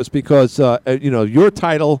 of course, because your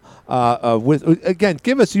title.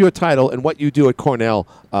 Give us your title and what you do at Cornell,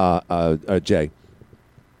 Jay.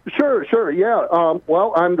 Sure, yeah.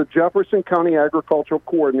 Well, I'm the Jefferson County Agricultural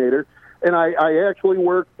Coordinator, and I actually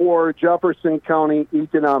work for Jefferson County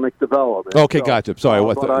Economic Development. Okay, gotcha. Sorry.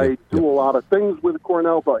 I do a lot of things with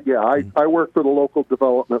Cornell, but yeah, I work for the local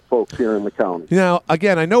development folks here in the county. Now,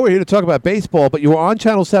 again, I know we're here to talk about baseball, but you were on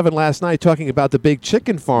Channel 7 last night talking about the big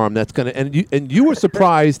chicken farm that's going to, and you were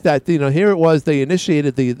surprised that, here it was, they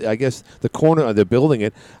initiated the corner, they're building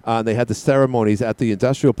it, they had the ceremonies at the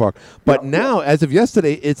industrial park, but now, as of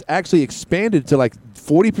yesterday, it's actually expanded to like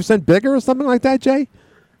 40% bigger or something like that, Jay?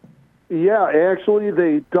 Yeah, actually,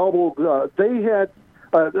 they doubled.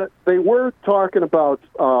 They were talking about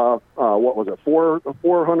what was it,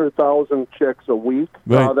 400,000 chicks a week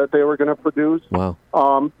that they were going to produce. Wow.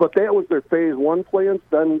 But that was their phase 1 plans.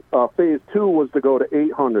 Then phase 2 was to go to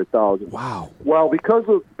 800,000. Wow. Well, because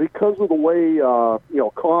of the way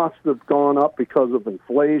costs have gone up because of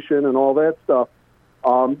inflation and all that stuff,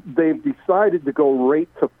 they've decided to go right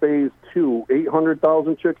to phase 2,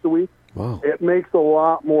 800,000 chicks a week. Wow. It makes a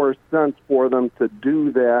lot more sense for them to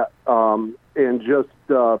do that, and just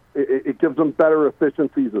it gives them better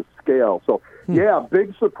efficiencies of scale. So, yeah,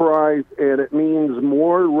 big surprise, and it means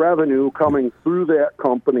more revenue coming through that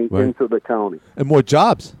company into the county. And more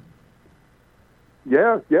jobs.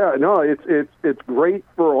 Yeah, no, it's great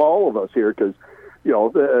for all of us here because,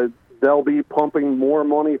 they'll be pumping more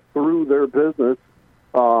money through their business.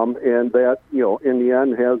 And that, in the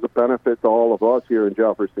end has a benefit to all of us here in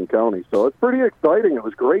Jefferson County. So it's pretty exciting. It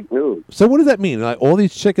was great news. So what does that mean? Like, all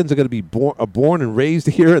these chickens are going to be born and raised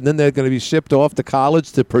here, and then they're going to be shipped off to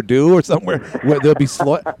college to Purdue or somewhere where they'll be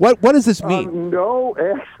slaughtered? What does this mean? No,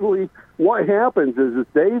 actually, what happens is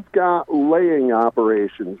they've got laying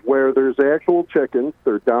operations where there's actual chickens.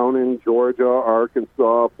 They're down in Georgia,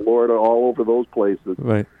 Arkansas, Florida, all over those places.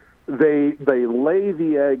 Right. They lay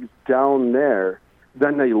the eggs down there.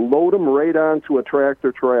 Then they load them right onto a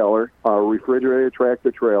tractor trailer, a refrigerated tractor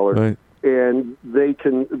trailer, right. And they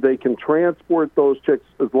can transport those chicks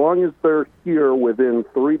as long as they're here within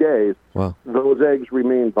 3 days. Wow. Those eggs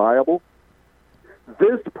remain viable.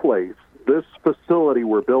 This facility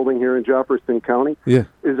we're building here in Jefferson County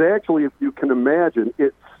is actually, if you can imagine,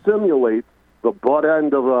 it simulates the butt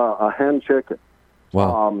end of a hen chicken.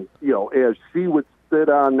 Wow. As she would sit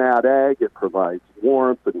on that egg, it provides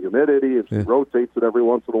warmth and humidity. It rotates it every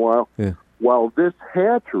once in a while. Yeah. Well, this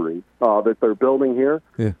hatchery that they're building here,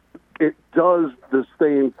 it does the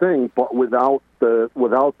same thing, but without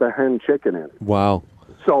the hen chicken in it. Wow.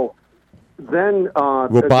 So then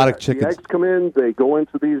robotic the chickens. eggs come in. They go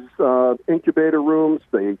into these incubator rooms.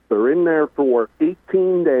 They're in there for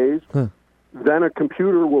 18 days. Huh. Then a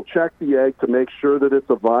computer will check the egg to make sure that it's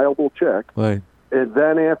a viable chick. Right. And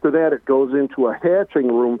then after that, it goes into a hatching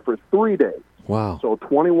room for 3 days. Wow. So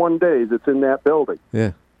 21 days it's in that building.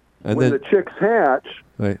 Yeah. And when then the chicks hatch,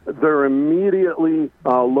 right. they're immediately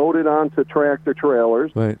loaded onto tractor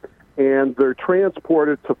trailers. Right. And they're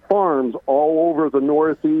transported to farms all over the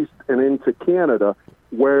Northeast and into Canada,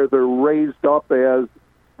 where they're raised up as,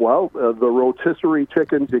 the rotisserie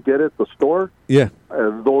chickens you get at the store. Yeah.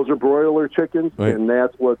 Those are broiler chickens, Right. and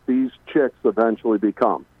that's what these chicks eventually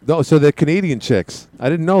become. No, so they're Canadian chicks. I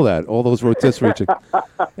didn't know that. All those rotisserie chicks.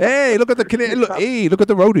 Hey, look at the look at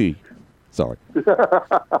the roadie. Sorry.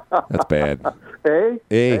 That's bad.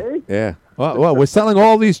 Hey? Yeah. Well, we're selling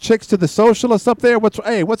all these chicks to the socialists up there.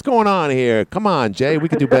 What's going on here? Come on, Jay. We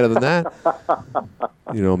can do better than that.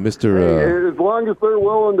 Mr. Hey, as long as they're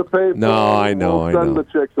willing to pay for No, I know. we'll send the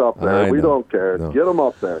chicks up there. We don't care. No. Get them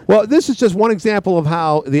up there. Well, this is just one example of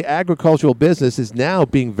how the agricultural business is now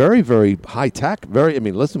being very, very high tech.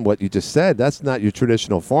 Listen, what you just said, that's not your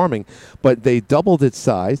traditional farming, but they doubled its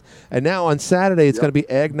size. And now on Saturday, it's going to be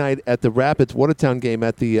Ag Night at the Rapids Watertown game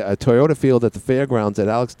at the Toyota Field at the fairgrounds at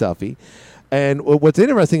Alex Duffy. And what's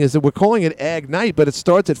interesting is that we're calling it Ag Night, but it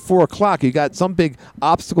starts at 4 o'clock. You got some big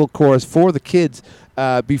obstacle course for the kids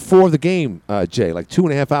before the game, Jay. Like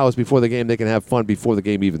 2.5 hours before the game, they can have fun before the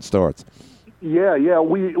game even starts. Yeah.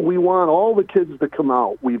 We want all the kids to come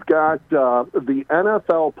out. We've got the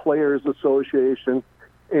NFL Players Association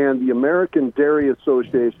and the American Dairy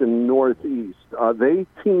Association Northeast. They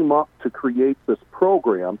team up to create this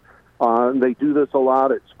program. They do this a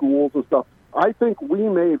lot at schools and stuff. I think we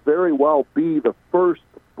may very well be the first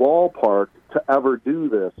ballpark to ever do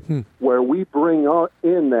this, where we bring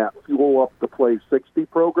in that Fuel Up to Play 60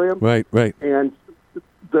 program. Right. And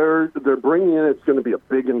they're bringing in, it's going to be a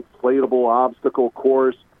big inflatable obstacle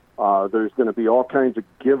course. There's going to be all kinds of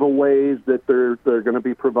giveaways that they're going to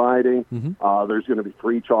be providing. Mm-hmm. There's going to be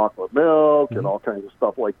free chocolate milk and all kinds of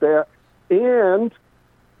stuff like that. And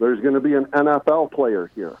there's going to be an NFL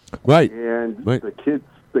player here. Right. And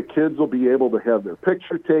the kids will be able to have their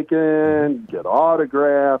picture taken, get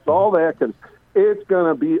autographs, all that. It's going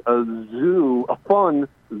to be a fun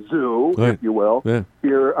zoo, right. if you will,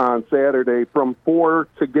 here on Saturday from 4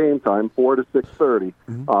 to game time, 4 to 6:30.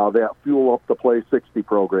 That Fuel Up to Play 60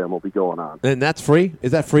 program will be going on. And that's free?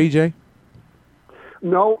 Is that free, Jay?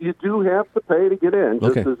 No, you do have to pay to get in,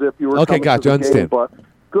 just as if you were coming gotcha. to the Understand. game. But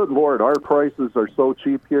good Lord, our prices are so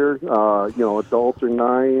cheap here. Adults are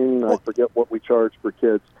 $9. I forget what we charge for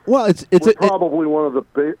kids. Well, it's probably one of the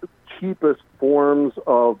cheapest forms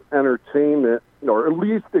of entertainment, or at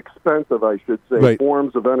least expensive, I should say,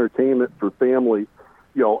 forms of entertainment for families.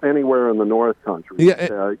 Anywhere in the North Country.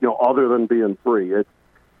 Yeah, other than being free, it's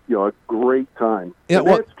a great time. Yeah,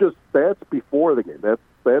 and that's before the game.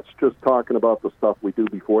 That's just talking about the stuff we do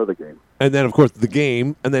before the game. And then, of course, the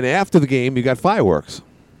game, and then after the game, you got fireworks.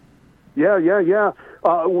 Yeah.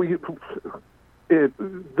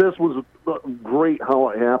 This was great how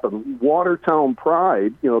it happened. Watertown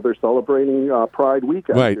Pride, they're celebrating Pride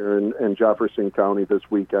Weekend here in Jefferson County this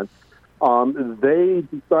weekend. They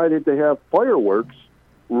decided to have fireworks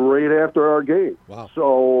right after our game. Wow.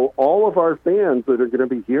 So all of our fans that are going to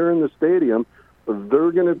be here in the stadium,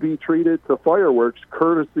 they're going to be treated to fireworks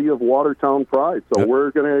courtesy of Watertown Pride. So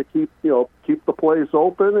we're going to keep the place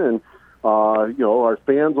open, and our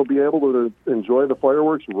fans will be able to enjoy the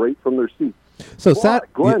fireworks right from their seats. So,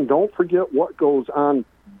 Glenn, don't forget what goes on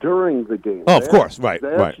during the game. Oh, of course, right.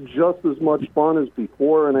 That's just as much fun as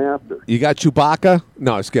before and after. You got Chewbacca?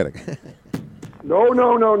 No, just kidding. No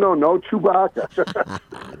Chewbacca.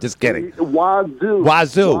 Just kidding. Wazoo,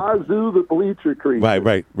 the bleacher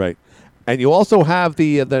creature. Right. And you also have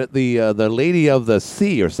the Lady of the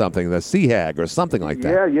Sea or something, the Sea Hag or something like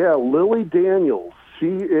that. Yeah. Lily Daniels. She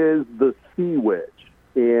is the Sea Witch,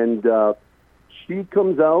 and she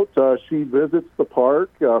comes out. She visits the park.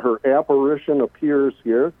 Her apparition appears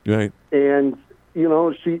here, right? And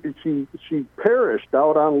she perished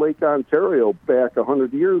out on Lake Ontario back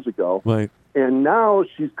 100 years ago, right? And now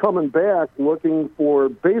she's coming back looking for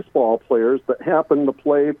baseball players that happen to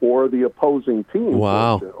play for the opposing team.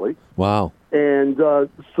 Wow. And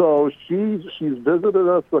so she's visited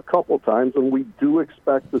us a couple times, and we do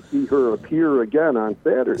expect to see her appear again on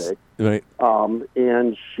Saturday. Right.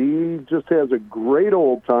 And she just has a great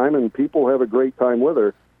old time, and people have a great time with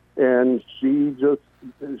her. and she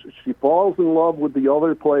falls in love with the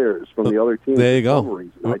other players from the other team. There you go. For some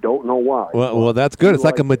reason. I don't know why. Well, that's good. It's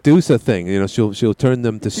like a Medusa thing. You know, she'll turn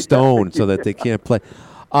them to stone so that they can't play.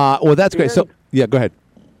 Well, that's great. So, yeah, go ahead.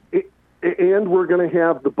 And we're going to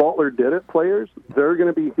have the Butler Did It players. They're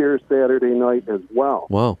going to be here Saturday night as well.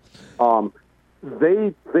 Wow.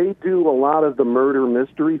 They do a lot of the murder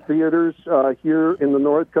mystery theaters here in the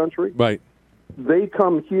North Country. Right. They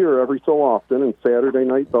come here every so often, and Saturday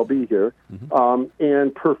night they'll be here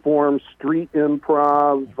and perform street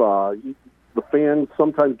improv. The fans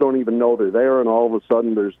sometimes don't even know they're there, and all of a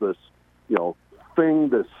sudden there's this,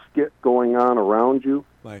 this skit going on around you.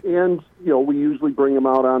 Right. And, we usually bring them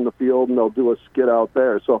out on the field, and they'll do a skit out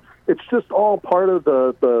there. So it's just all part of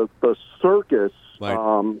the circus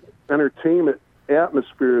entertainment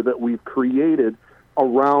atmosphere that we've created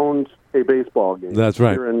around a baseball game. That's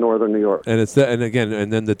right. Here in Northern New York. And it's and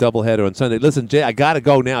then the doubleheader on Sunday. Listen, Jay, I got to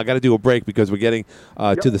go now. I got to do a break because we're getting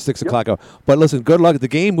to the 6 o'clock hour. But listen, good luck. The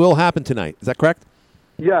game will happen tonight. Is that correct?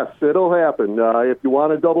 Yes, it'll happen. If you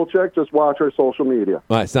want to double check, just watch our social media.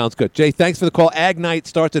 All right, sounds good. Jay, thanks for the call. Ag Night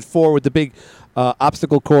starts at 4 with the big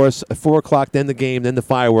obstacle course at 4 o'clock, then the game, then the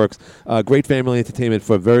fireworks. Great family entertainment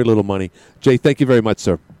for very little money. Jay, thank you very much,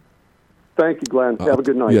 sir. Thank you, Glenn. Have a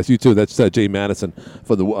good night. Yes, you too. That's Jay Matteson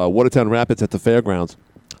for the Watertown Rapids at the fairgrounds.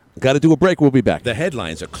 Got to do a break. We'll be back. The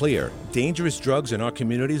headlines are clear. Dangerous drugs in our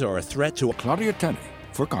communities are a threat to... Claudia Tenney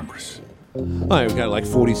for Congress. All right, we've got like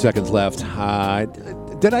 40 seconds left.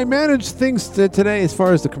 Did I manage things today as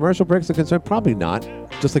far as the commercial breaks are concerned? Probably not.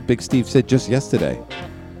 Just like Big Steve said just yesterday.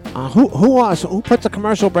 Who puts a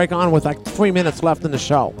commercial break on with like 3 minutes left in the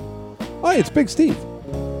show? Oh, it's Big Steve.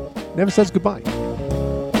 Never says goodbye.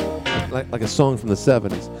 Like a song from the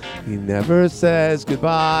 70s. He never says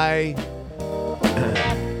goodbye.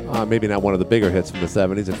 Maybe not one of the bigger hits from the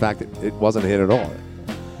 70s. In fact, it wasn't a hit at all.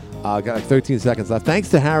 Got like 13 seconds left. Thanks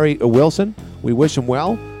to Harry Wilson. We wish him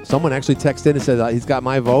well. Someone actually texted in and said he's got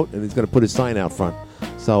my vote and he's going to put his sign out front.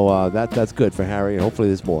 So that's good for Harry, and hopefully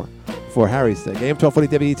there's more for Harry's sake. AM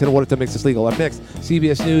 1240 WE10 Watertown makes this legal. Up next,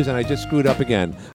 CBS News, and I just screwed up again.